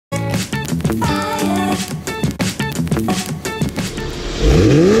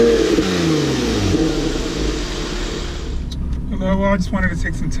I just wanted to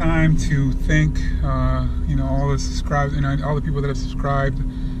take some time to thank, all the subscribers, all the people that have subscribed.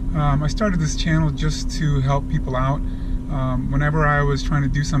 I started this channel just to help people out. Whenever I was trying to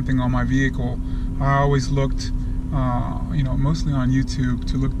do something on my vehicle, I always looked, mostly on YouTube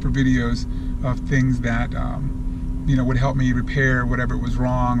to look for videos of things that, would help me repair whatever was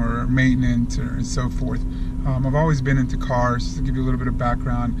wrong or maintenance or so forth. I've always been into cars. Just to give you a little bit of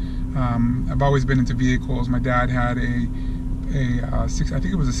background, I've always been into vehicles. My dad had I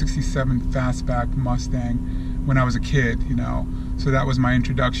think it was a '67 fastback Mustang when I was a kid, so that was my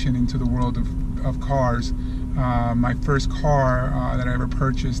introduction into the world of cars. My first car that I ever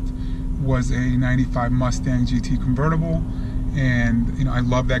purchased was a '95 Mustang GT convertible, and I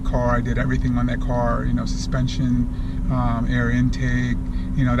love that car. I did everything on that car, suspension, air intake.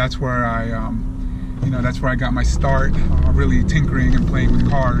 That's where I got my start, really tinkering and playing with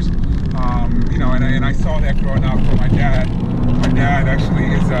cars. And I saw that growing up from my dad. My dad actually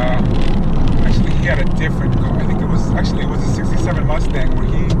he had a different car. I think it was a '67 Mustang where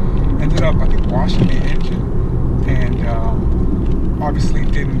he ended up, I think, washing the engine, and obviously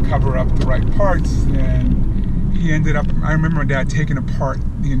didn't cover up the right parts, and he ended up, I remember my dad taking apart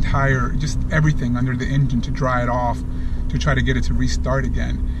the entire, just everything under the engine to dry it off, to try to get it to restart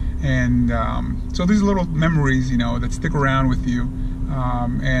again. And so these little memories, that stick around with you.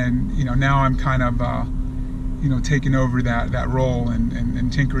 And now I'm kind of taking over that role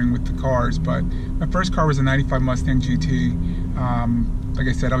and tinkering with the cars. But my first car was a '95 Mustang GT. Like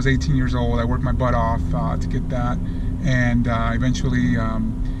I said, I was 18 years old. I worked my butt off to get that, and eventually, a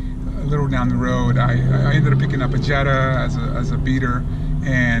little down the road, I ended up picking up a Jetta as a beater,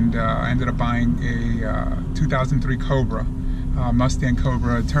 and I ended up buying a 2003 Cobra, Mustang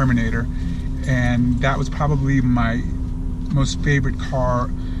Cobra Terminator, and that was probably my most favorite car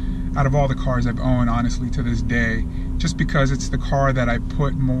out of all the cars I've owned, honestly, to this day, just because it's the car that I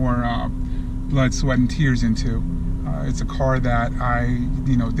put more blood, sweat, and tears into. It's a car that I,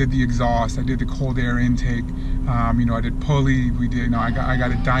 did the exhaust, I did the cold air intake, I did pulley, I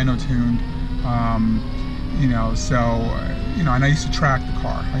got it dyno tuned, and I used to track the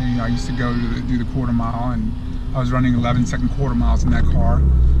car. I used to go to do the quarter mile, and I was running 11-second quarter miles in that car.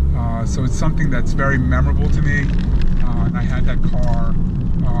 So it's something that's very memorable to me. And I had that car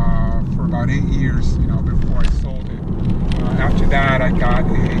for about 8 years, before I sold it. After that, I got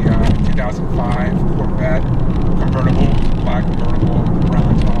a 2005 Corvette convertible, black convertible,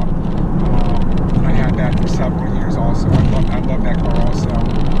 round top. And I had that for several years also. I love that car also.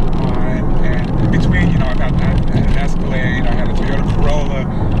 And in between, I had an Escalade, I had a Toyota Corolla.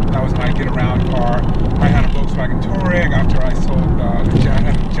 That was my get-around car. I had a Volkswagen Touareg after I sold I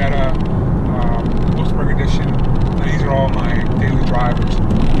had a Jetta, Wolfsburg Edition. These are all my daily drivers,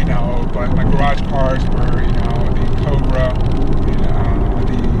 but my garage cars were, the Cobra,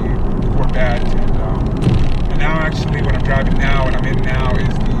 the Corvette, and now actually what I'm driving now, what I'm in now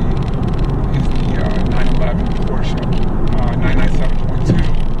is the 911 Porsche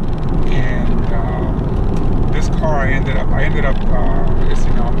 997.2, and this car I ended up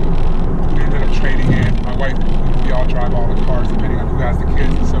trading in. My wife, we all drive all the cars depending on who has the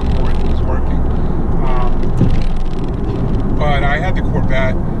kids and so forth, who's working. But I had the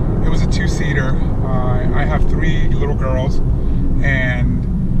Corvette. It was a two-seater. I have 3 little girls, and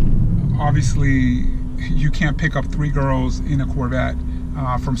obviously you can't pick up 3 girls in a Corvette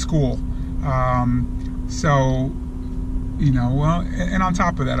from school. And on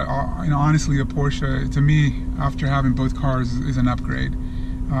top of that, honestly, a Porsche, to me, after having both cars, is an upgrade.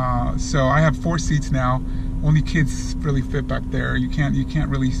 So I have 4 seats now. Only kids really fit back there. You can't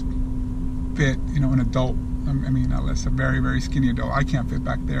really fit, an adult. Unless a very, very skinny adult, I can't fit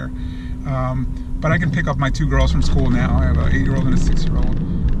back there. But I can pick up my 2 girls from school now. I have an 8-year-old and a 6-year-old.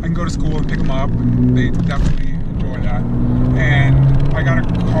 I can go to school and pick them up, and they definitely enjoy that. And I got a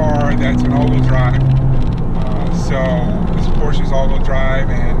car that's an all-wheel drive. So this Porsche is all-wheel drive,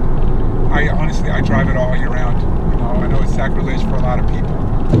 and I drive it all year round. I know it's sacrilege for a lot of people,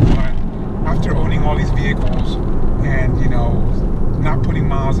 but after owning all these vehicles and not putting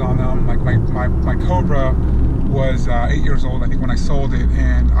miles on them, like my Cobra was 8 years old, I think, when I sold it,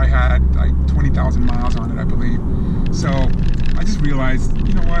 and I had like 20,000 miles on it, I believe. So I just realized,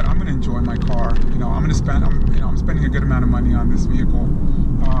 I'm going to enjoy my car. I'm spending a good amount of money on this vehicle.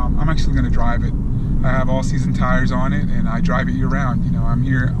 I'm actually going to drive it. I have all-season tires on it, and I drive it year-round. I'm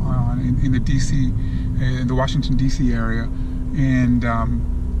here in the Washington D.C. area, and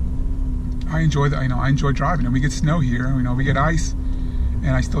I enjoy I enjoy driving. And we get snow here. We get ice,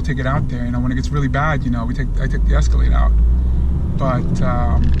 and I still take it out there. When it gets really bad, I take the Escalade out. But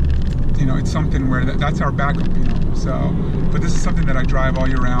you know, it's something where that's our backup, you know. So, but this is something that I drive all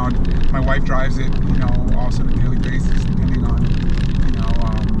year round. My wife drives it, you know, also on a daily basis, depending on, you know,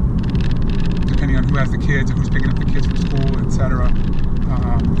 depending on who has the kids, or who's picking up the kids from school, etc.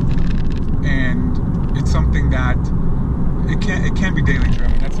 And it's something that it can be daily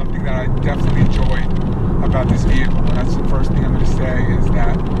driven. That's something that I definitely enjoy about this vehicle. And that's the first thing I'm going to say, is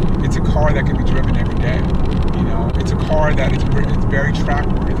that it's a car that can be driven every day. You know, it's a car that it's very track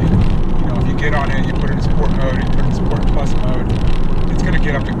worthy. You know, if you get on it, you put it in sport mode, you put it in sport plus mode, it's going to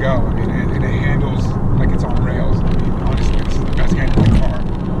get up and go. I mean, and it handles like it's on rails. I mean, honestly, this is the best handling car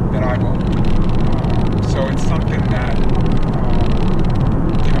that I've owned. So it's something that,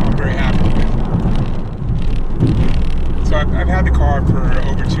 you know, I'm very happy with. So I've had the car for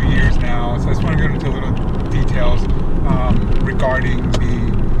over 2 years now, so I just want to go into little details regarding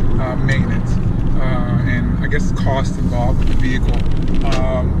the maintenance and I guess cost involved with the vehicle.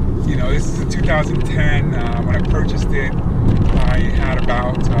 You know, this is a 2010. When I purchased it, I had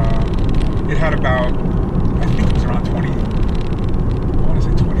about, I think it was around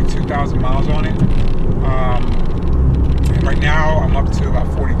 22,000 miles on it. And right now I'm up to about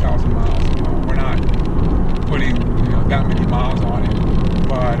 40,000 miles. We're not putting, you know, that many miles on it,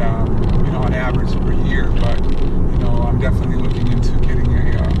 but you know, on average per year. But you know, I'm definitely looking into getting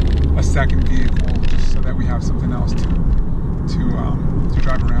a second vehicle, just so that we have something else to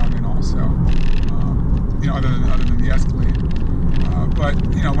drive around in, also, you know, other than the Escalade. But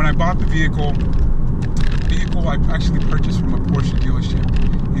you know, when I bought the vehicle I actually purchased from a Porsche dealership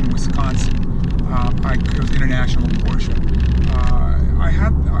in Wisconsin. It was International Porsche.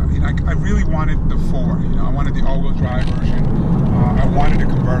 You know, I really wanted the 4. You know, I wanted the all-wheel drive version. I wanted a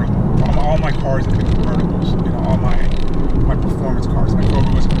convertible. All my cars have been convertibles. You know, all my performance cars. My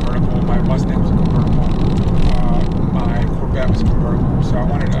Cobra was convertible. My Mustang was a convertible. My Corvette was convertible. So I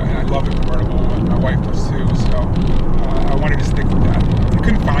wanted, and I love a convertible, and my wife does too. So I wanted to stick with that. I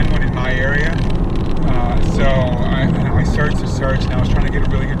couldn't find one in my area. So I searched and I was trying to get a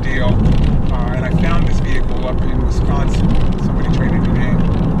really good deal, and I found this vehicle up in Wisconsin. Somebody traded it in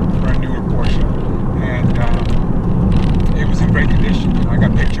for a newer Porsche, and it was in great condition. You know, I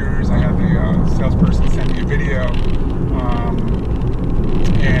got pictures. I had the salesperson send me a video,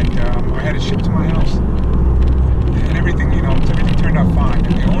 and I had it shipped to my house, and everything, you know, everything turned out fine.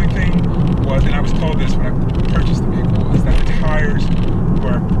 And the only thing was, and I was told this when I purchased the vehicle, is that the tires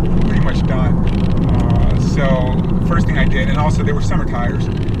were pretty much done. So the first thing I did, and also they were summer tires,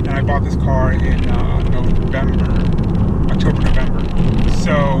 and I bought this car in October, November.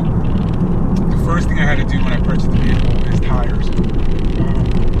 So the first thing I had to do when I purchased the vehicle is tires.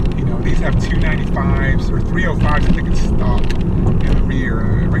 You know, these have 295s or 305s, I think it's stock in the rear.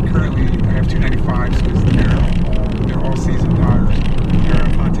 Right currently I have 295s because they're all season tires. They're a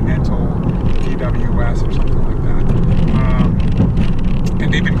Continental DWS or something like that. And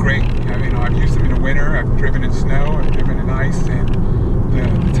they've been great. You know, I've used them in the winter. I've driven in snow. I've driven in ice, and the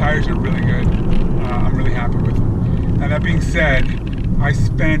tires are really good. I'm really happy with them. Now that being said, I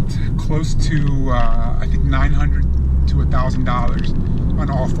spent close to I think $900 to $1,000 on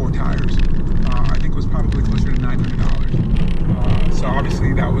all 4 tires. I think it was probably closer to $900. So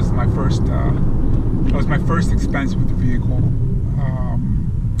obviously that was my first expense with the vehicle.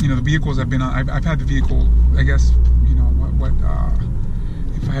 You know, the vehicles I've been on, I've had the vehicle, I guess, you know,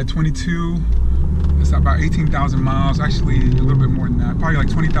 if I had 22, that's about 18,000 miles, actually a little bit more than that, probably like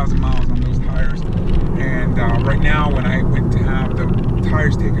 20,000 miles on those tires. And right now, when I went to have the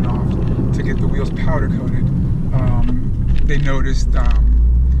tires taken off to get the wheels powder coated, they noticed,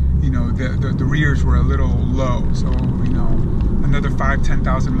 you know, the rears were a little low. So, you know, another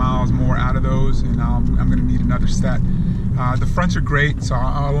 10,000 miles more out of those, and I'm going to need another set. The fronts are great, so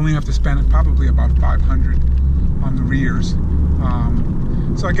I'll only have to spend probably about 500 on the rears.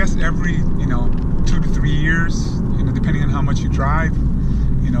 So I guess every, you know, 2 to 3 years, you know, depending on how much you drive,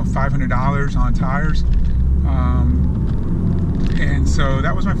 you know, $500 on tires. And so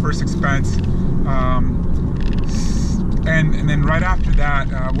that was my first expense. And then right after that,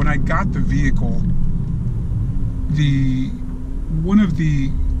 when I got the vehicle, one of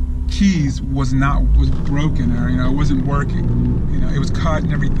the keys was broken, or, you know, it wasn't working. You know, it was cut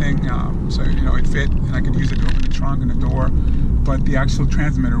and everything, so, you know, it fit and I could use it to open the trunk and the door, but the actual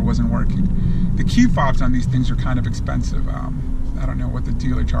transmitter wasn't working. The key fobs on these things are kind of expensive. I don't know what the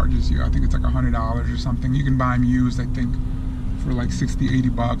dealer charges you. I think it's like $100 or something. You can buy them used, I think, for like 60, 80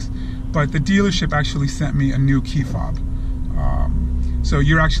 bucks. But the dealership actually sent me a new key fob. So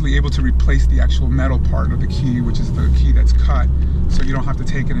you're actually able to replace the actual metal part of the key, which is the key that's cut. so you don't have to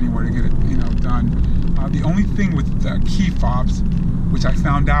take it anywhere to get it, done. The only thing with key fobs, which I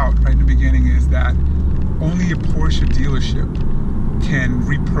found out right in the beginning, is that only a Porsche dealership can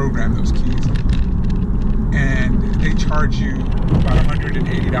reprogram those keys, and they charge you about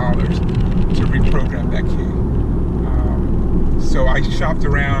 $180 to reprogram that key. So I shopped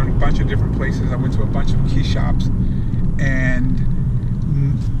around a bunch of different places. I went to a bunch of key shops, and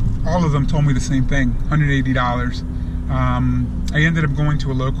all of them told me the same thing, $180. I ended up going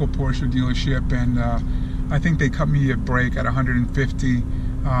to a local Porsche dealership, and I think they cut me a break at $150.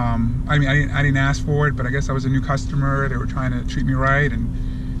 I mean, I didn't ask for it, but I guess I was a new customer. They were trying to treat me right, and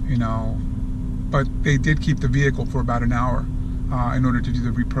but they did keep the vehicle for about an hour in order to do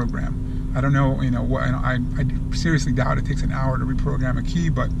the reprogram. I don't know, what. I seriously doubt it takes an hour to reprogram a key,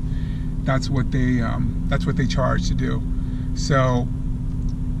 but that's what they charge to do. So,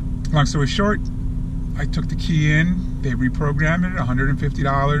 long story short, I took the key in. They reprogrammed it,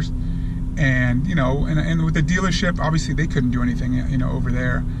 $150. And and with the dealership, obviously they couldn't do anything, over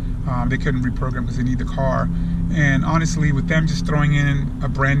there. They couldn't reprogram because they need the car. And honestly, with them just throwing in a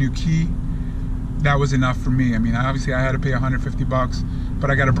brand new key, that was enough for me. I mean, obviously I had to pay $150, but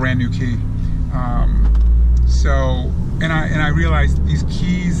I got a brand new key. And I realized these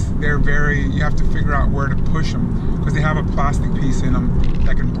keys, you have to figure out where to push them, because they have a plastic piece in them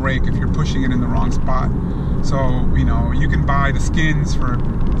that can break if you're pushing it in the wrong spot. So, you can buy the skins for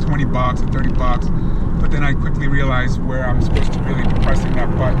 $20 or $30, but then I quickly realized where I'm supposed to really be pressing that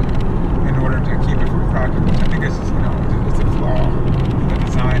button in order to keep it from cracking, which I think is, it's a flaw in the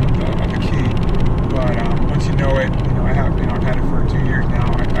design of the key. But once you know it, I've had it for 2 years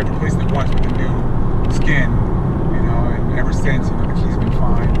now. I replaced it once with a new skin, and ever since, the key's been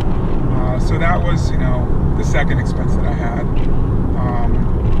fine. So that was, the second expense that I had.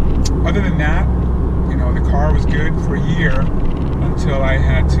 Other than that, the car was good for a year until I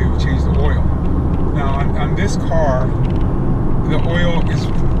had to change the oil. Now, on this car, the oil is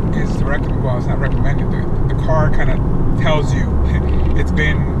recommended. Well, it's not recommended. The car kind of tells you. It's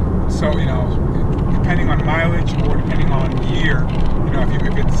been so, depending on mileage or depending on year,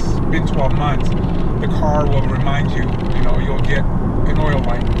 if it's been 12 months, the car will remind you, you'll get an oil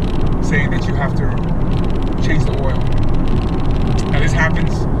light saying that you have to change the oil. Now this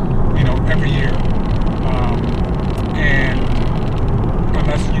happens, every year, and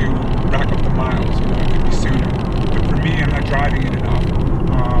unless you rack up the miles, it could be sooner. But for me, I'm not driving it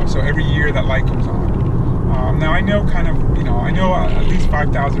enough, so every year that light comes on. Now I know I know at least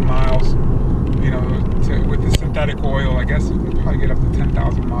 5,000 miles, with the synthetic oil. I guess you can probably get up to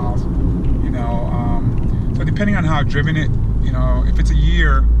 10,000 miles, so depending on how I've driven it, if it's a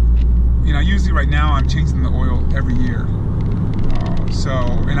year, usually right now I'm changing the oil every year.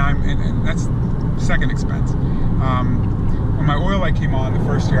 And that's second expense. When my oil light came on the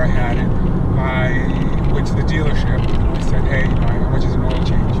first year I had it, I went to the dealership and I said, hey, how much is an oil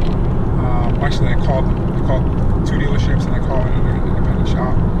change? Actually, I called them. I called 2 dealerships and I called another independent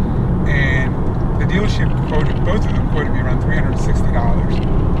shop. And the dealership both of them quoted me around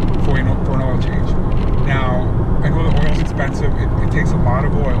 $360 for an oil change. Now, I know the oil's expensive. It takes a lot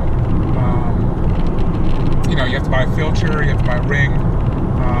of oil. You have to buy a filter, you have to buy a ring, and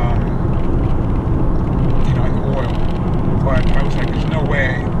the oil. But I was like, there's no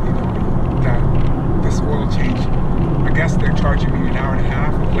way, that this oil change, I guess they're charging me an hour and a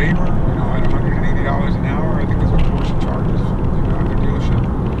half of labor, at $180 an hour. I think that's what Porsche charges, at their dealership.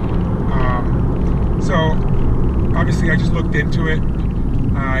 So, obviously I just looked into it.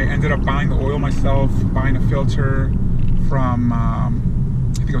 I ended up buying the oil myself, buying a filter from,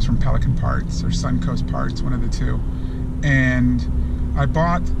 I think it was from Pelican Parts or Suncoast Parts, one of the two. And I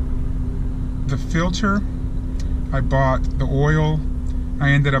bought the filter, I bought the oil,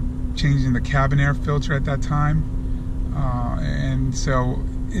 I ended up changing the cabin air filter at that time. And so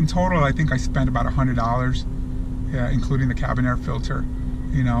in total, I think I spent about $100, including the cabin air filter,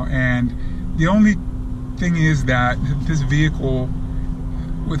 and the only thing is that this vehicle,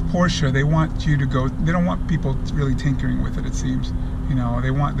 with Porsche, they want you to go, they don't want people really tinkering with it, it seems. They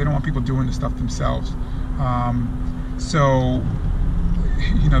don't want people doing the stuff themselves. So,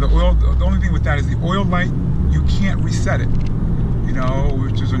 the only thing with that is the oil light, you can't reset it,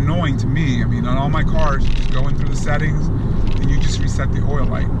 which is annoying to me. I mean, on all my cars, you just go in through the settings and you just reset the oil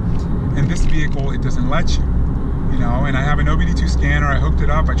light. In this vehicle, it doesn't let you, and I have an OBD2 scanner. I hooked it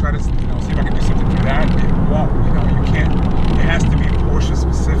up. I try to, see if I can do something through that, but it won't, you can't. It has to be Porsche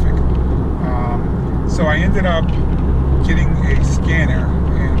specific. So I ended up getting a scanner,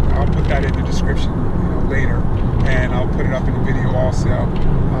 and I'll put that in the description, later, and I'll put it up in the video also.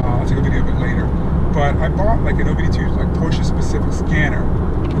 I'll take a video of it later. But I bought like an OBD2 like Porsche specific scanner.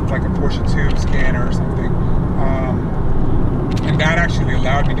 It's like a Porsche 2 scanner or something. And that actually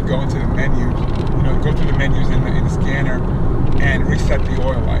allowed me to go into the menus, go through the menus in the scanner and reset the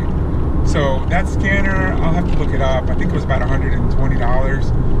oil light. So that scanner, I'll have to look it up. I think it was about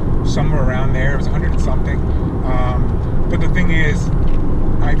 $120, somewhere around there. It was 100 and something. But the thing is,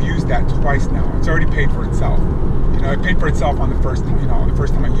 I've used that twice now. It's already paid for itself. It paid for itself on the first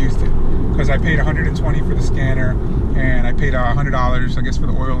time I used it, because I paid $120 for the scanner, and I paid $100, I guess, for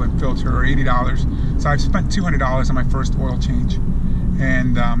the oil and filter, or $80. So I've spent $200 on my first oil change.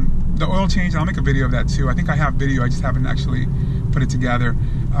 And the oil change, I'll make a video of that too. I think I have video, I just haven't actually put it together.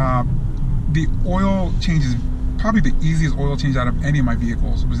 The oil change is probably the easiest oil change out of any of my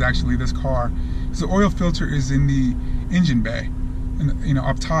vehicles. It was actually this car. So the oil filter is in the engine bay, and,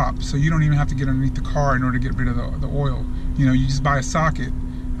 up top, so you don't even have to get underneath the car in order to get rid of the oil. You just buy a socket,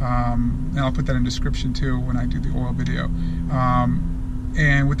 and I'll put that in the description too when I do the oil video.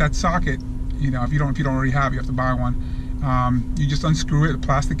 And with that socket, if you don't already have, you have to buy one. You just unscrew it, a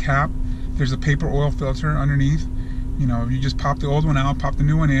plastic cap. There's a paper oil filter underneath. You just pop the old one out, pop the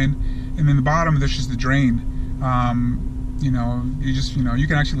new one in, and then the bottom there's just the drain. You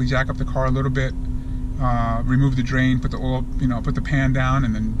can actually jack up the car a little bit, remove the drain, put the oil, put the pan down,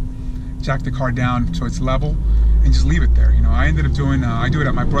 and then jack the car down so it's level, and just leave it there. I ended up doing, I do it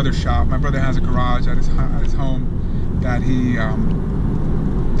at my brother's shop. My brother has a garage at his home that he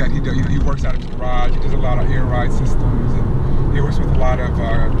works out of his garage. He does a lot of air ride systems, and he works with a lot of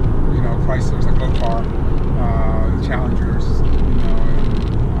Chryslers, like Mopar, Challengers.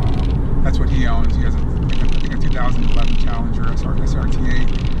 That's what he owns. He has a 2011 Challenger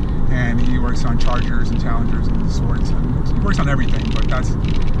SRT8, and he works on Chargers and Challengers and sorts, and he works on everything. But that's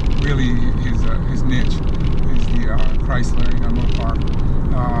really his niche, is the Chrysler, Mopar.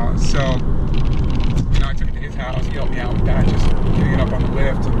 So I took it to his house. He helped me out with that, just getting it up on the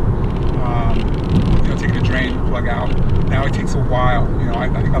lift, and taking the drain plug out. Now it takes a while. I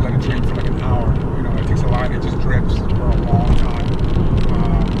think I let it drain for like an hour. It takes a lot. It just drips for a long time.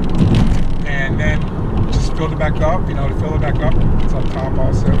 And then just fill it back up. To fill it back up, it's up top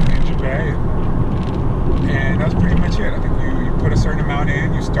also in the engine bay, and that's pretty much it. I think you put a certain amount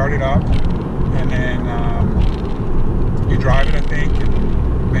in, you start it up, and then you drive it, I think,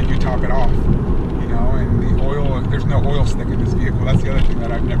 and then you top it off. And the oil, there's no oil slick in this vehicle. That's the other thing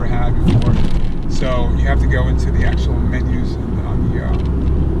that I've never had before. So you have to go into the actual menus on your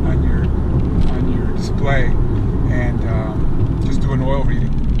display and just do an oil reading.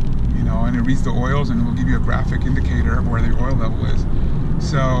 And it reads the oils, and it will give you a graphic indicator of where the oil level is.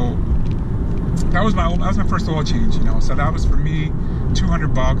 So that was my first oil change. So that was for me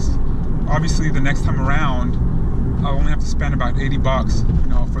 $200. Obviously, the next time around, I'll only have to spend about $80,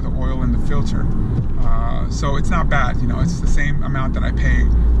 for the oil and the filter. So it's not bad. It's the same amount that I pay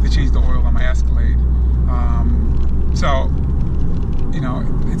to change the oil on my Escalade. So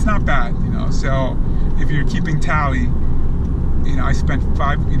it's not bad. So if you're keeping tally, I spent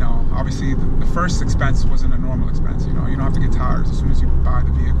obviously the first expense wasn't a normal expense. You don't have to get tires as soon as you buy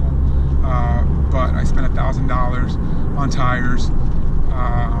the vehicle. But I spent $1,000 on tires,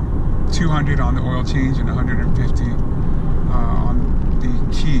 $200 on the oil change, and $150 on the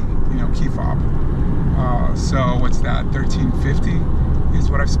key fob. So what's that? $1,350 is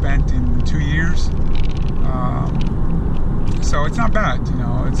what I've spent in 2 years. So it's not bad.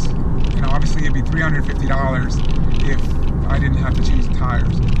 It's obviously it'd be $350 if I didn't have to change the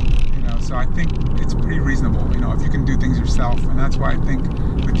tires. So I think it's pretty reasonable. If you can do things yourself, and that's why I think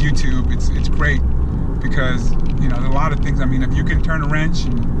with YouTube it's great, because there's a lot of things. I mean, if you can turn a wrench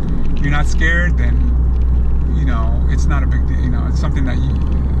and you're not scared, then it's not a big deal. It's something that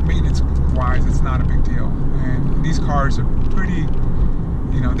maintenance-wise, it's not a big deal. And these cars are pretty,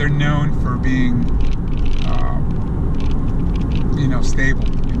 they're known for being, stable,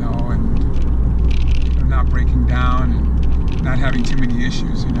 and they're not breaking down and not having too many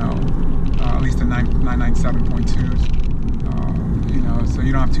issues. At least the 997.2s. So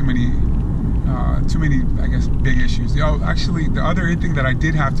you don't have too many, I guess, big issues. Actually, the other thing that I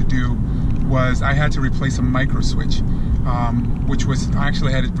did have to do was I had to replace a micro switch, which was, I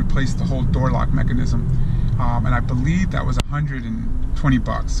actually had to replace the whole door lock mechanism, and I believe that was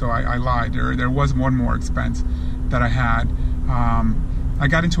 $120. So I lied. There was one more expense that I had. I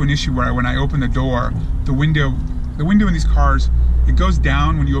got into an issue where when I opened the door, the window in these cars, it goes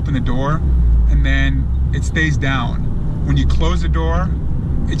down when you open the door, and then it stays down. When you close the door,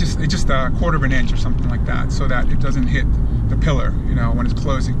 it's just a quarter of an inch or something like that, so that it doesn't hit the pillar, when it's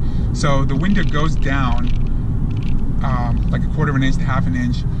closing. So the window goes down like a quarter of an inch to half an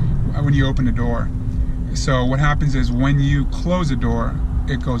inch when you open the door. So what happens is when you close the door,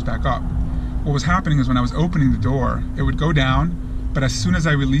 it goes back up. What was happening is when I was opening the door, it would go down, but as soon as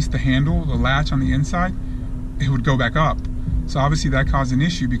I released the handle, the latch on the inside, it would go back up. So obviously that caused an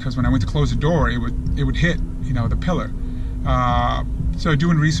issue, because when I went to close the door, it would hit, you know, the pillar. So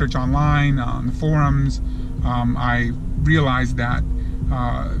doing research online, on the forums, I realized that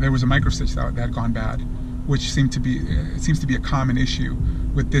there was a microstitch that had gone bad, which seems to be a common issue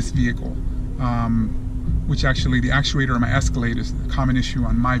with this vehicle. Which actually, the actuator on my Escalade is a common issue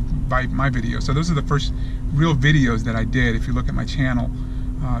on my video. So those are the first real videos that I did. If you look at my channel,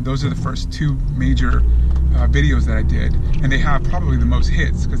 those are the first two major videos that I did, and they have probably the most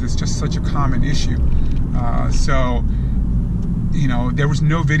hits because it's just such a common issue. So, you know, there was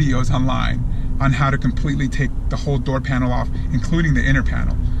no videos online on how to completely take the whole door panel off, including the inner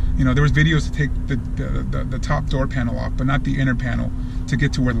panel. You know, there was videos to take the top door panel off, but not the inner panel to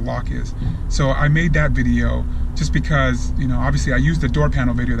get to where the lock is. So I made that video just because, you know, obviously I used the door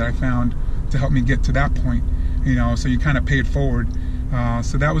panel video that I found to help me get to that point, you know, so you kind of pay it forward.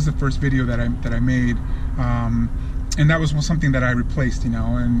 So that was the first video that I made, and that was something that I replaced, you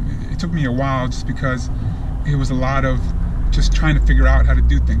know, and it took me a while just because it was a lot of just trying to figure out how to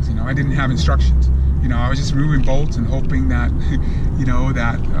do things, you know. I didn't have instructions, you know, I was just removing bolts and hoping that, you know,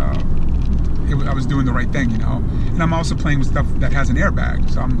 that I was doing the right thing, you know. And I'm also playing with stuff that has an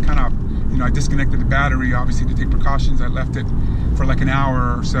airbag, so I'm kind of, you know, I disconnected the battery, obviously, to take precautions. I left it for like an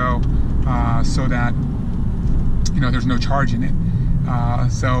hour or so, so that, you know, there's no charge in it.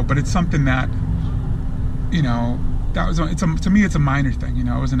 But it's something that, you know, to me it's a minor thing, you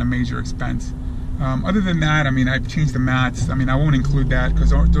know. It wasn't a major expense. Other than that, I mean, I've changed the mats. I mean, I won't include that because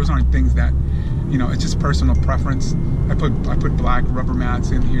those aren't things that, you know, it's just personal preference. I put black rubber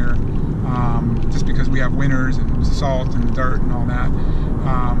mats in here, just because we have winters and salt and dirt and all that.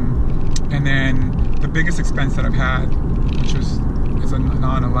 And then the biggest expense that I've had, which is a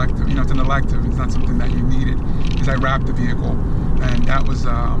non-elective, you know, it's an elective, it's not something that you needed, is I wrapped the vehicle, and that was a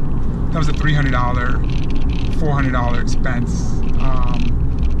 $300, $400 expense.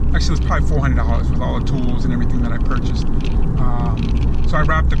 Actually, it was probably $400 with all the tools and everything that I purchased. So I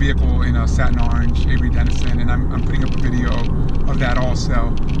wrapped the vehicle in a satin orange Avery Dennison, and I'm putting up a video of that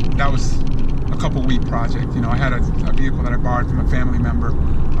also. That was a couple-week project. You know, I had a vehicle that I borrowed from a family member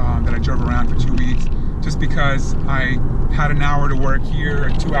that I drove around for 2 weeks, just because I had an hour to work here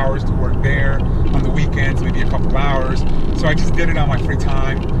and 2 hours to work there. On the weekends, maybe a couple hours. So I just did it on my free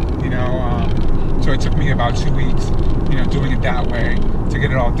time, you know. So it took me about 2 weeks, you know, doing it that way to get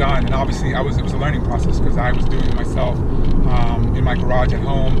it all done. And obviously, it was a learning process because I was doing it myself in my garage at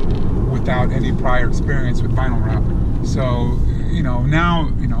home without any prior experience with vinyl wrap. So, you know, now,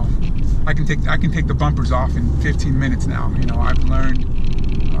 you know, I can take the bumpers off in 15 minutes now. You know, I've learned,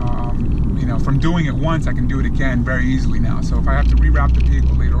 you know, from doing it once, I can do it again very easily now. So if I have to rewrap the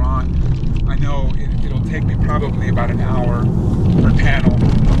vehicle later on, I know it'll take me probably about an hour per panel,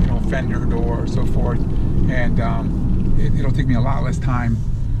 you know, fender, door, so forth, and it'll take me a lot less time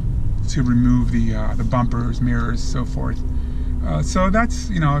to remove the bumpers, mirrors, so forth. So that's,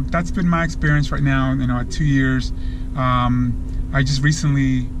 you know, that's been my experience right now. You know, at 2 years, I just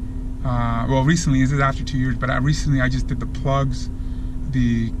recently, well, recently, this is after 2 years, but I just did the plugs,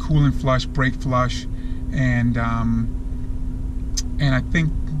 the coolant flush, brake flush, and I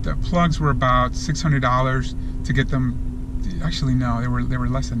think the plugs were about $600 to get them. Actually, no, they were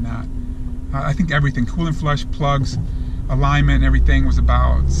less than that. I think everything, coolant flush, plugs, alignment, and everything was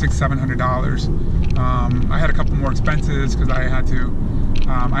about $600–700. I had a couple more expenses because I had to.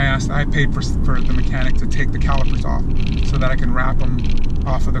 I paid for the mechanic to take the calipers off so that I can wrap them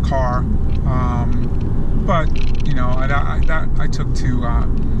off of the car. But you know, I took to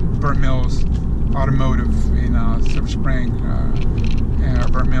Burt Mills Automotive in Silver Spring,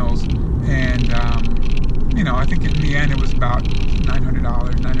 Burt Mills, and you know, I think in the end it was about $900,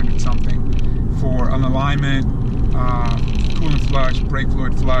 900 something for an alignment, coolant flush, brake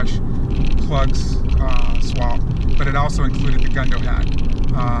fluid flush, plugs swap. But it also included the Gundo hat.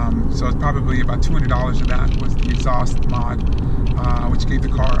 So it's probably about $200 of that was the exhaust mod, which gave the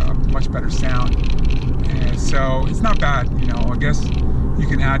car a much better sound. And so it's not bad, you know. I guess you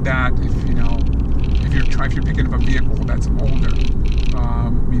can add that if you know, if you're picking up a vehicle that's older.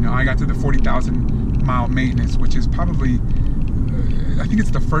 You know, I got to the 40,000 mile maintenance, which is probably, I think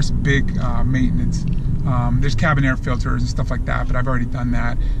it's the first big maintenance. There's cabin air filters and stuff like that, but I've already done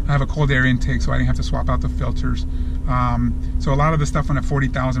that. I have a cold air intake, so I didn't have to swap out the filters. So a lot of the stuff on a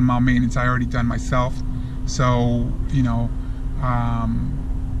 40,000 mile maintenance I already done myself. So, you know,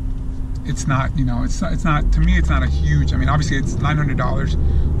 it's not, you know, it's not, to me, it's not a huge, I mean, obviously it's $900.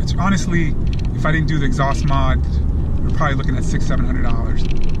 It's honestly, if I didn't do the exhaust mod, we're probably looking at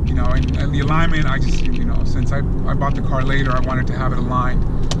 $600-700. You know, and the alignment, I just, you know, since I bought the car later, I wanted to have it aligned.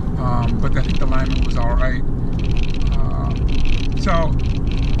 But I think the alignment was all right. So,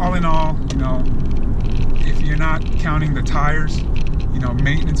 all in all, you know, if you're not counting the tires, you know,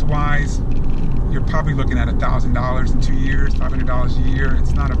 maintenance-wise, you're probably looking at $1,000 in 2 years, $500 a year.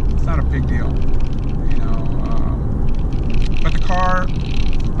 It's not a big deal, you know. But the car,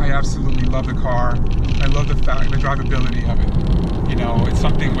 I absolutely love the car. I love the drivability of it. You know, it's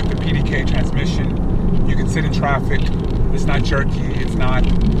something with the PDK transmission. You can sit in traffic. It's not jerky. It's not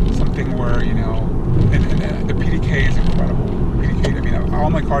something where, you know, and the PDK is incredible. PDK, I mean,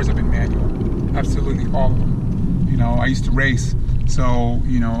 all my cars have been manual. Absolutely all of them. You know, I used to race. So,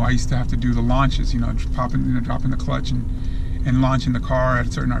 you know, I used to have to do the launches, you know, dropping the clutch and launching the car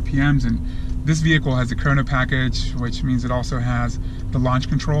at certain RPMs. And this vehicle has a Chrono package, which means it also has the launch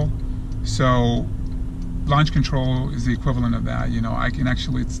control. So, launch control is the equivalent of that. You know, I can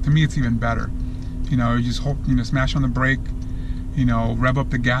actually, to me, it's even better. You know, you just smash on the brake, you know, rev up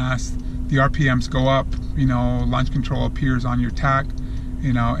the gas, the RPMs go up, you know, launch control appears on your tack,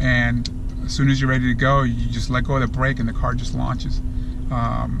 you know, and as soon as you're ready to go, you just let go of the brake and the car just launches.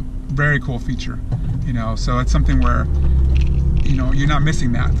 Very cool feature, you know. So it's something where, you know, you're not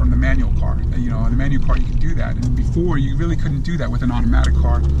missing that from the manual car. You know, in the manual car you can do that, and before you really couldn't do that with an automatic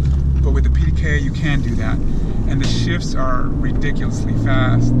car. But with the PDK you can do that, and the shifts are ridiculously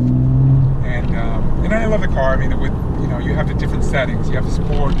fast. And I love the car. I mean, with, you know, you have the different settings. You have the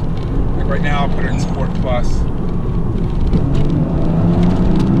sport. Like right now, I'll put it in Sport Plus.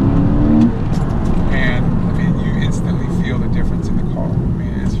 The difference in the car. I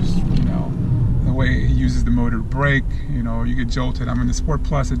mean, it's just, you know, the way it uses the motor to brake, you know, you get jolted. I mean, the Sport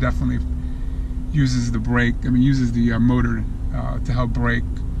Plus, it definitely uses the brake, I mean, uses the motor to help brake,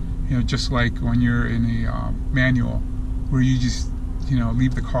 you know, just like when you're in a manual, where you just, you know,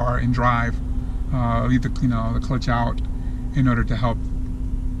 leave the car and drive, leave the, you know, the clutch out in order to help,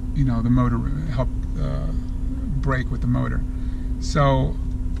 you know, the motor, help brake with the motor. So,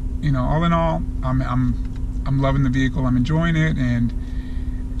 you know, all in all, I'm loving the vehicle. I'm enjoying it, and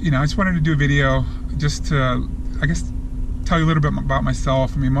you know, I just wanted to do a video just to, I guess, tell you a little bit about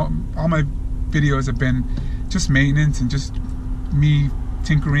myself. I mean, all my videos have been just maintenance and just me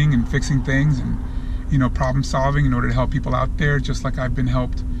tinkering and fixing things and, you know, problem solving in order to help people out there, just like I've been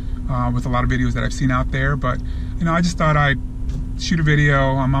helped with a lot of videos that I've seen out there. But you know, I just thought I'd shoot a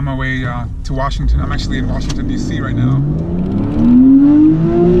video. I'm on my way to Washington. I'm actually in Washington, D.C. right now.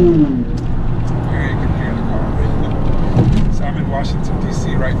 Washington,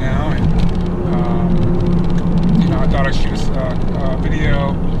 D.C. right now, and you know, I thought I'd shoot a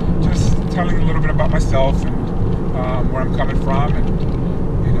video just telling a little bit about myself and where I'm coming from, and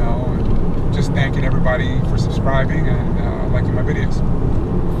you know, and just thanking everybody for subscribing and liking my videos.